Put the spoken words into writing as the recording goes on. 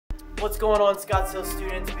What's going on, Scottsdale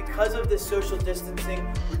students? Because of this social distancing,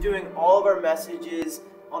 we're doing all of our messages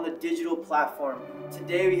on the digital platform.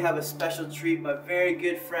 Today we have a special treat. My very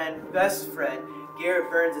good friend, best friend, Garrett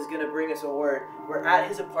Burns is going to bring us a word. We're at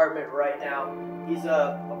his apartment right now. He's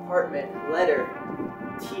apartment letter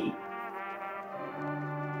T.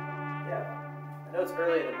 Yeah, I know it's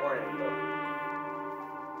early in the morning, but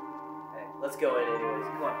hey, let's go in anyways.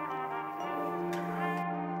 Come on.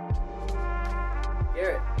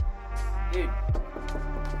 Garrett. Dude,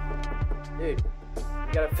 we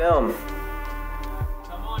gotta film.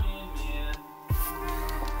 Come on in, man.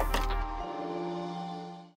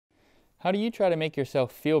 How do you try to make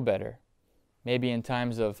yourself feel better? Maybe in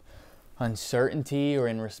times of uncertainty or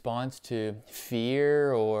in response to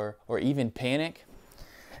fear or even panic?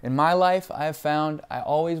 In my life, I have found I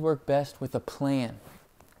always work best with a plan.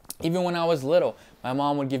 Even when I was little, my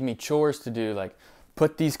mom would give me chores to do, like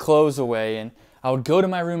put these clothes away, and I would go to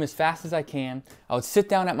my room as fast as I can. I would sit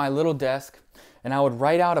down at my little desk and I would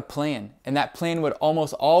write out a plan. And that plan would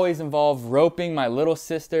almost always involve roping my little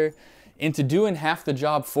sister into doing half the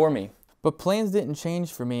job for me. But plans didn't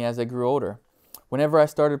change for me as I grew older. Whenever I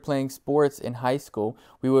started playing sports in high school,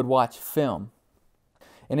 we would watch film.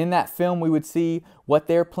 And in that film, we would see what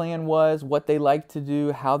their plan was, what they liked to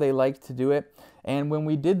do, how they liked to do it. And when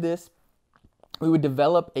we did this, we would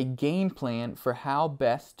develop a game plan for how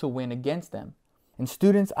best to win against them. And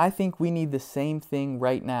students, I think we need the same thing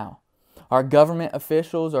right now. Our government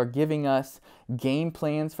officials are giving us game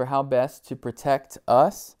plans for how best to protect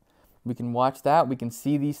us. We can watch that. We can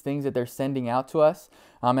see these things that they're sending out to us.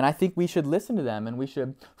 And I think we should listen to them and we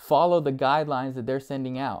should follow the guidelines that they're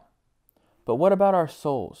sending out. But what about our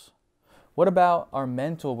souls? What about our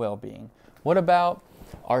mental well-being? What about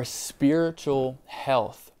our spiritual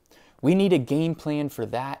health? We need a game plan for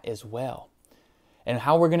that as well. And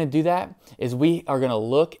how we're going to do that is we are going to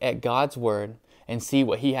look at God's Word and see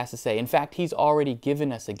what He has to say. In fact, He's already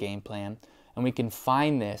given us a game plan, and we can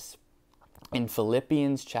find this in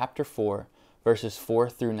Philippians chapter 4, verses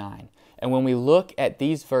 4 through 9. And when we look at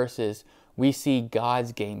these verses, we see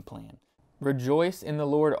God's game plan. Rejoice in the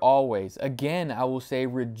Lord always. Again, I will say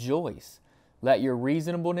rejoice. Let your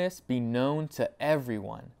reasonableness be known to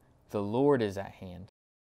everyone. The Lord is at hand.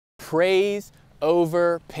 Praise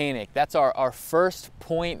over panic. That's our first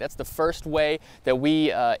point. That's the first way that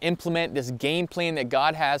we implement this game plan that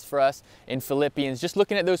God has for us in Philippians. Just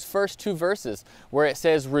looking at those first two verses where it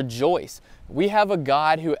says rejoice. We have a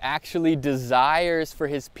God who actually desires for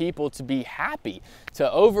His people to be happy,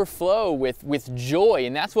 to overflow with joy.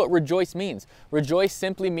 And that's what rejoice means. Rejoice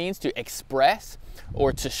simply means to express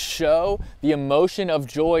or to show the emotion of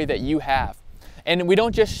joy that you have. And we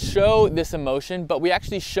don't just show this emotion, but we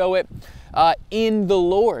actually show it in the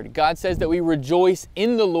Lord. God says that we rejoice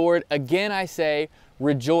in the Lord. Again, I say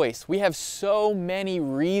rejoice. We have so many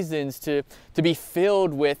reasons to be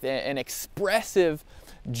filled with an expressive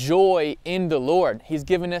joy in the Lord. He's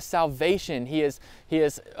given us salvation. He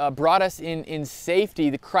has brought us in safety.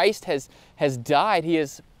 The Christ has died. He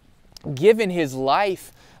has given His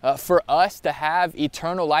life for us to have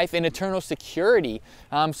eternal life and eternal security.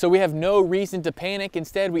 So we have no reason to panic.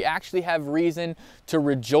 Instead, we actually have reason to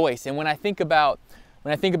rejoice. And when I think about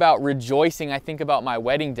rejoicing, I think about my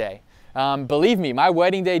wedding day. Believe me, my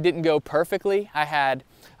wedding day didn't go perfectly. I had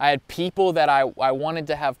people that I wanted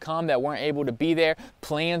to have come that weren't able to be there.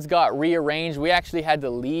 Plans got rearranged. We actually had to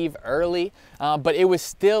leave early, but it was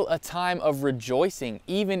still a time of rejoicing,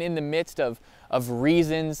 even in the midst of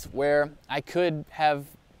reasons where I could have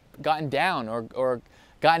gotten down or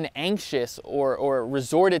gotten anxious or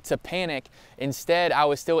resorted to panic. Instead, I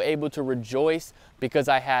was still able to rejoice because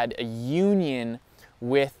I had a union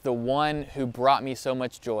with the one who brought me so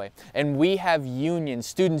much joy. And we have union.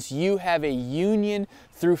 Students, you have a union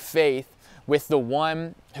through faith with the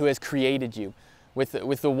one who has created you, with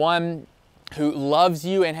the one who loves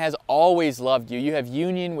you and has always loved you. You have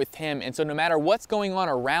union with Him. And so no matter what's going on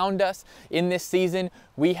around us in this season,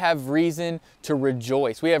 we have reason to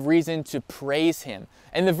rejoice. We have reason to praise Him.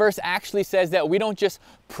 And the verse actually says that we don't just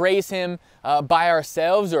praise Him by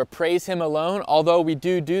ourselves or praise Him alone, although we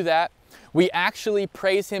do that. We actually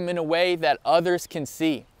praise Him in a way that others can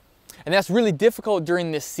see. And that's really difficult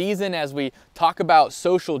during this season as we talk about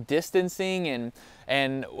social distancing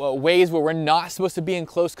and ways where we're not supposed to be in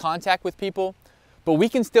close contact with people. But we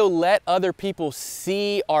can still let other people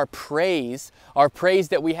see our praise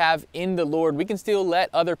that we have in the Lord. We can still let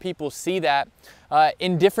other people see that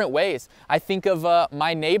in different ways. I think of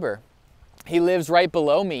my neighbor. He lives right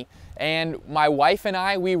below me, and my wife and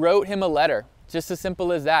I, we wrote him a letter. Just as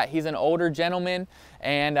simple as that. He's an older gentleman,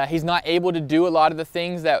 and he's not able to do a lot of the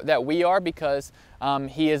things that we are because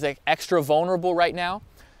He is extra vulnerable right now.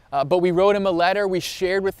 But we wrote him a letter. We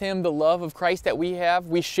shared with him the love of Christ that we have.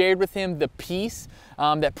 We shared with him the peace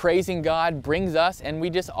that praising God brings us, and we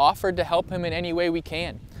just offered to help him in any way we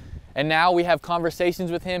can. And now we have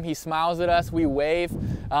conversations with him. He smiles at us. We wave.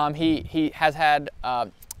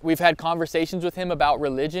 We've had conversations with him about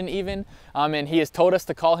religion even, and he has told us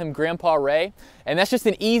to call him Grandpa Ray. And that's just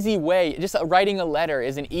an easy way. Just writing a letter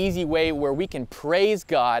is an easy way where we can praise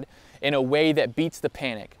God in a way that beats the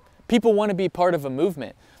panic. People want to be part of a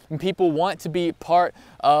movement. And people want to be part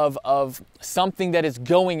of something that is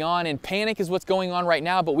going on, and panic is what's going on right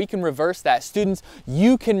now, but we can reverse that. Students,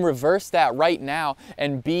 you can reverse that right now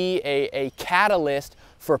and be a catalyst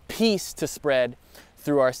for peace to spread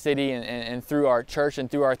through our city and through our church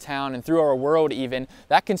and through our town and through our world even.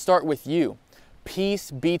 That can start with you.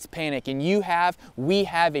 Peace beats panic, and we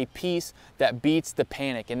have a peace that beats the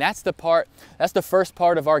panic. And that's the first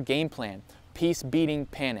part of our game plan, peace beating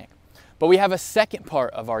panic. But we have a second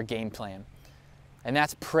part of our game plan, and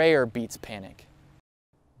that's prayer beats panic.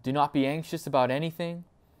 Do not be anxious about anything,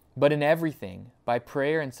 but in everything, by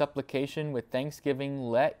prayer and supplication with thanksgiving,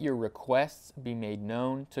 let your requests be made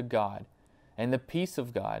known to God. And the peace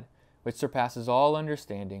of God, which surpasses all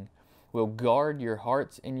understanding, will guard your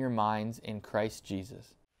hearts and your minds in Christ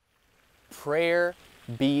Jesus. Prayer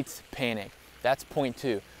beats panic. That's point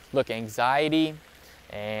 2. Look, anxiety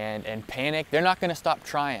and panic, they're not going to stop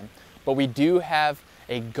trying. But we do have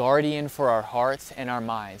a guardian for our hearts and our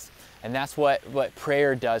minds. And that's what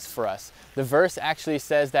prayer does for us. The verse actually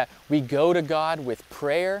says that we go to God with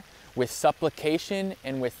prayer, with supplication,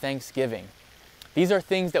 and with thanksgiving. These are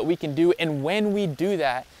things that we can do, and when we do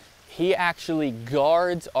that, He actually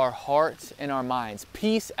guards our hearts and our minds.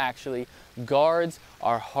 Peace actually guards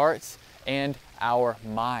our hearts and our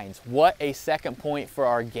minds. What a second point for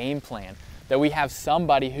our game plan. That we have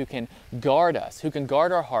somebody who can guard us, who can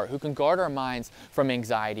guard our heart, who can guard our minds from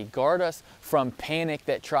anxiety, guard us from panic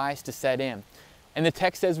that tries to set in. And the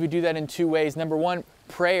text says we do that in 2 ways. Number 1,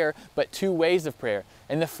 prayer, but 2 ways of prayer.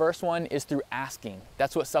 And the first one is through asking.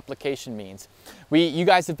 That's what supplication means. You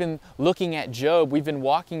guys have been looking at Job. We've been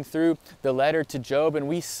walking through the letter to Job, and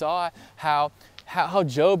we saw how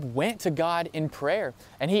Job went to God in prayer,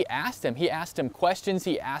 and he asked him questions,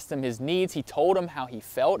 he asked him his needs, he told him how he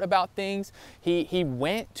felt about things. He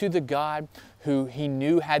went to the God who he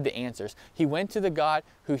knew had the answers. He went to the God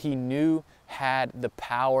who he knew had the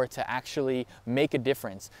power to actually make a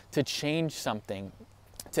difference, to change something,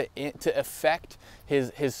 to affect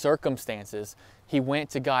his circumstances. He went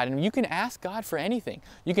to God. And you can ask God for anything.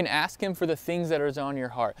 You can ask Him for the things that are on your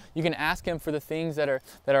heart. You can ask Him for the things that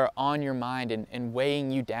are on your mind and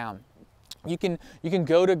weighing you down. You can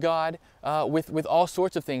go to God with all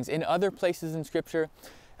sorts of things. In other places in Scripture,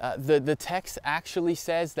 the text actually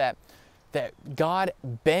says that God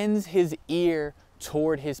bends His ear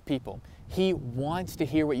toward His people. He wants to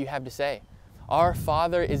hear what you have to say. Our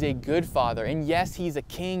Father is a good Father, and yes, He's a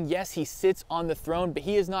king. Yes, He sits on the throne, but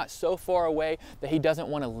He is not so far away that He doesn't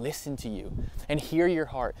want to listen to you and hear your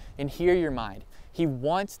heart and hear your mind. He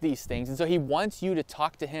wants these things, and so He wants you to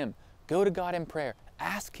talk to Him. Go to God in prayer.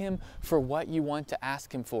 Ask Him for what you want to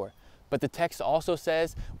ask Him for. But the text also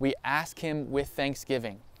says we ask Him with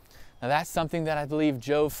thanksgiving. Now that's something that I believe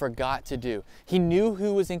Job forgot to do. He knew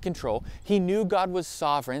who was in control. He knew God was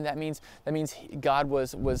sovereign. That means God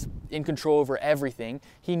was in control over everything.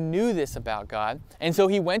 He knew this about God. And so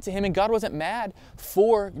he went to Him, and God wasn't mad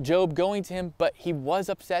for Job going to Him, but He was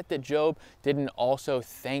upset that Job didn't also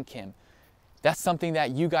thank Him. That's something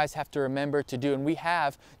that you guys have to remember to do. And we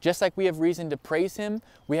have, just like we have reason to praise Him,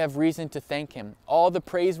 we have reason to thank Him. All the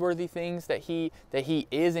praiseworthy things that He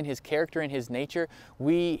is in His character and His nature,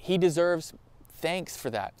 He deserves thanks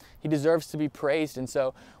for that. He deserves to be praised. And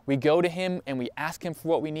so we go to Him and we ask Him for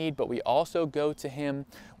what we need, but we also go to Him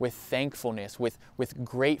with thankfulness, with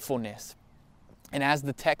gratefulness. And as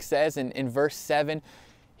the text says in verse 7,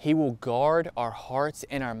 He will guard our hearts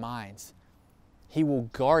and our minds. He will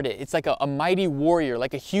guard it. It's like a mighty warrior,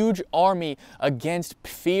 like a huge army against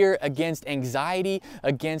fear, against anxiety,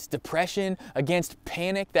 against depression, against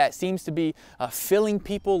panic that seems to be filling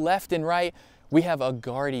people left and right. We have a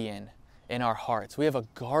guardian in our hearts. We have a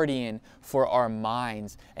guardian for our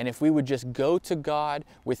minds. And if we would just go to God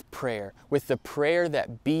with prayer, with the prayer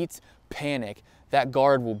that beats panic, that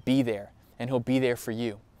guard will be there, and He'll be there for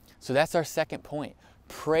you. So that's our second point.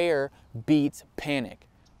 Prayer beats panic.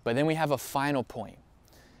 But then we have a final point,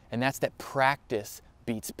 and that's that practice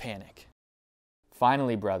beats panic.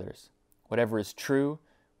 Finally, brothers, whatever is true,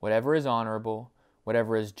 whatever is honorable,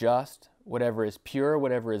 whatever is just, whatever is pure,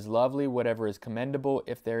 whatever is lovely, whatever is commendable,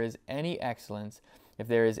 if there is any excellence, if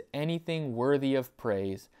there is anything worthy of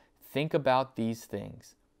praise, think about these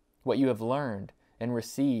things. What you have learned and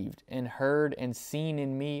received and heard and seen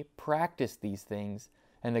in me, practice these things,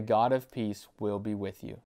 and the God of peace will be with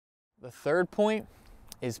you. The third point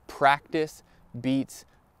is practice beats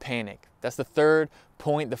panic. That's the third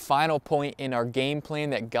point, the final point in our game plan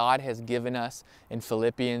that God has given us in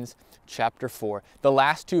Philippians chapter 4. The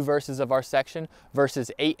last two verses of our section,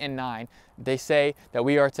 verses 8 and 9, they say that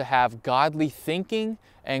we are to have godly thinking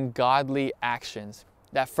and godly actions.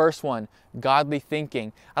 That first one, godly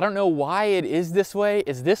thinking. I don't know why it is this way.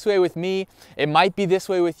 It's this way with me. It might be this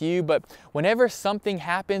way with you, but whenever something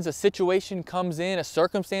happens, a situation comes in, a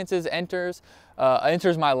circumstances enters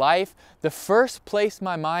my life, the first place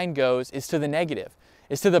my mind goes is to the negative.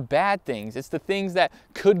 It's to the bad things. It's the things that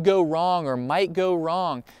could go wrong or might go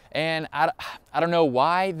wrong. And I don't know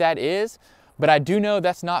why that is, but I do know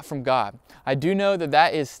that's not from God. I do know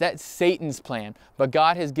that's Satan's plan, but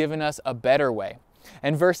God has given us a better way.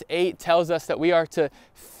 And verse 8 tells us that we are to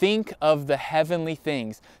think of the heavenly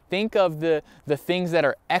things. Think of the things that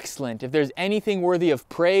are excellent. If there's anything worthy of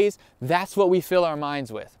praise, that's what we fill our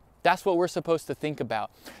minds with. That's what we're supposed to think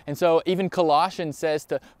about. And so even Colossians says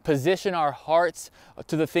to position our hearts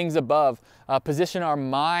to the things above, position our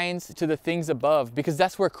minds to the things above, because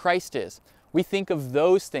that's where Christ is. We think of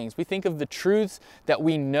those things. We think of the truths that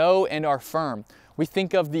we know and are firm. We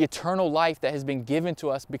think of the eternal life that has been given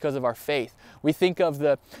to us because of our faith. We think of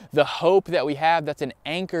the hope that we have that's an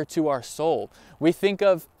anchor to our soul. We think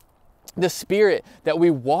of the Spirit that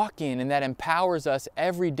we walk in and that empowers us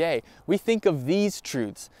every day. We think of these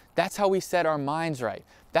truths. That's how we set our minds right.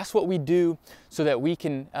 That's what we do so that we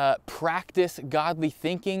can practice godly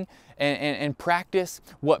thinking and practice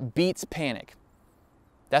what beats panic.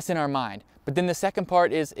 That's in our mind. But then the second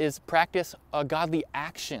part is practice godly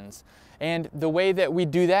actions. And the way that we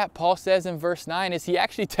do that, Paul says in verse 9, is he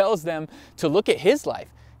actually tells them to look at his life.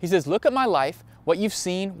 He says, look at my life, what you've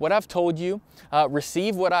seen, what I've told you,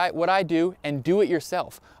 receive what I do, and do it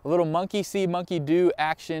yourself. A little monkey see, monkey do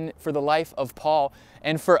action for the life of Paul.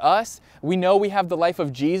 And for us, we know we have the life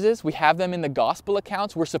of Jesus. We have them in the gospel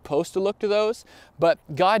accounts. We're supposed to look to those. But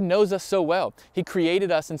God knows us so well. He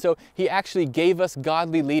created us, and so He actually gave us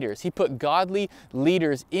godly leaders. He put godly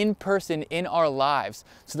leaders in person in our lives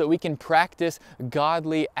so that we can practice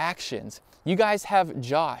godly actions. You guys have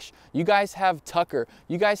Josh, you guys have Tucker,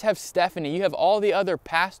 you guys have Stephanie, you have all the other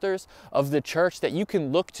pastors of the church that you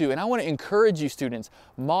can look to. And I want to encourage you students,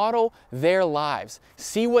 model their lives.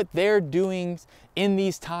 See what they're doing in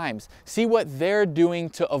these times. See what they're doing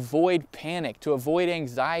to avoid panic, to avoid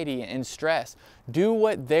anxiety and stress. Do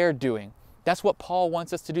what they're doing. That's what Paul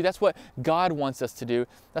wants us to do. That's what God wants us to do.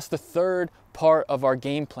 That's the third part of our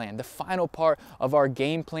game plan, the final part of our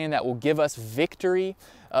game plan that will give us victory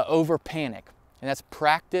over panic. And that's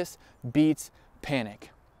practice beats panic.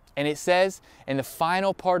 And it says in the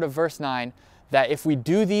final part of verse 9 that if we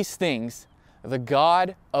do these things, the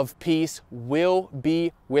God of peace will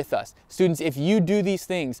be with us. Students, if you do these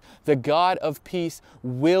things, the God of peace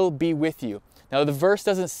will be with you. Now, the verse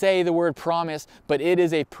doesn't say the word promise, but it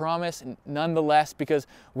is a promise nonetheless, because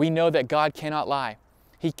we know that God cannot lie.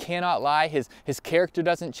 He cannot lie. His character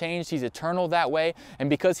doesn't change. He's eternal that way. And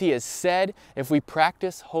because He has said, if we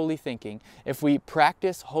practice holy thinking, if we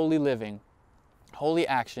practice holy living, holy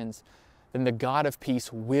actions, then the God of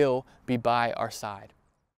peace will be by our side.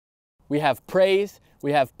 We have praise,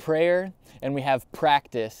 we have prayer, and we have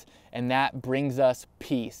practice, and that brings us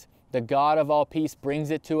peace. The God of all peace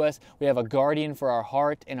brings it to us. We have a guardian for our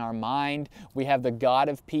heart and our mind. We have the God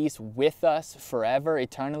of peace with us forever,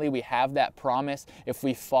 eternally. We have that promise if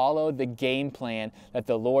we follow the game plan that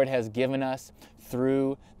the Lord has given us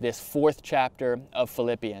through this 4th chapter of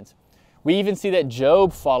Philippians. We even see that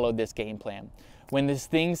Job followed this game plan. When these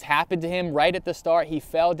things happened to him right at the start, he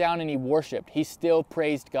fell down and he worshiped. He still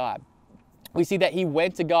praised God. We see that he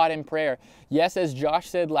went to God in prayer. Yes, as Josh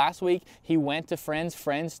said last week, he went to friends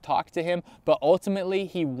talked to him, but ultimately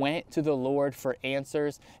he went to the Lord for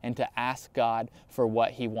answers and to ask God for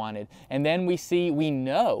what he wanted. And then we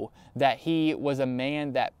know that he was a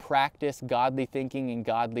man that practiced godly thinking and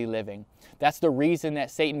godly living. That's the reason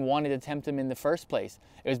that Satan wanted to tempt him in the first place.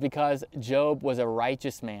 It was because Job was a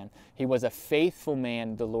righteous man. He was a faithful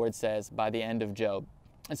man, the Lord says, by the end of Job.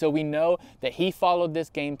 And so we know that he followed this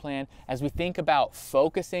game plan. As we think about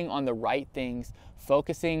focusing on the right things,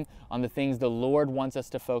 focusing on the things the Lord wants us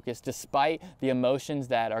to focus, despite the emotions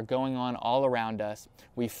that are going on all around us,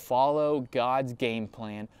 we follow God's game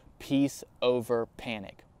plan, peace over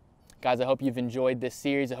panic. Guys, I hope you've enjoyed this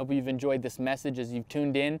series. I hope you've enjoyed this message as you've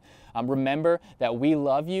tuned in. Remember that we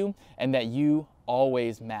love you and that you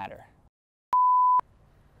always matter.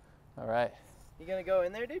 All right. You gonna go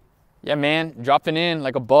in there, dude? Yeah, man, dropping in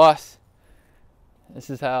like a boss. This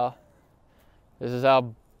is how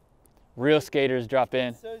real skaters drop in.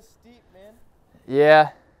 It's so steep, man. Yeah.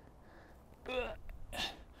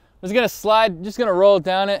 I'm just gonna slide, just gonna roll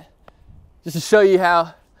down it, just to show you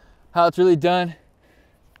how it's really done.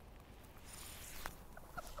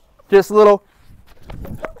 Just a little.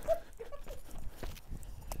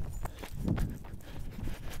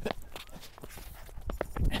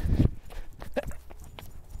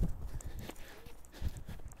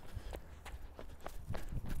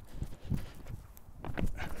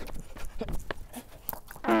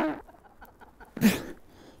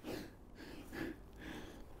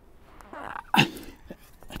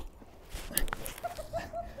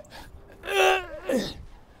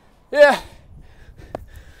 Yeah,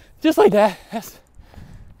 just like that. It's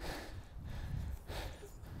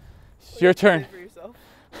your turn. For yourself.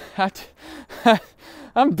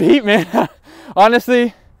 I'm beat, man.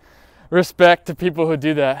 Honestly, respect to people who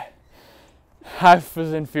do that. I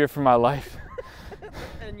was in fear for my life.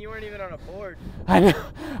 And you weren't even on a board. I know.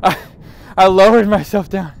 I lowered myself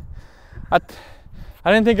down. I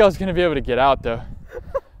didn't think I was gonna be able to get out though.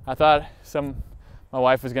 I thought my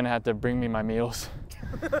wife was gonna have to bring me my meals.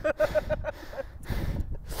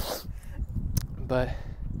 But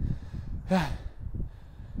yeah.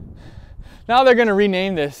 Now they're gonna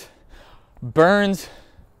rename this Burns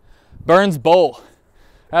Bowl.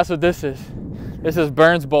 That's what this is. This is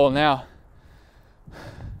Burns Bowl now.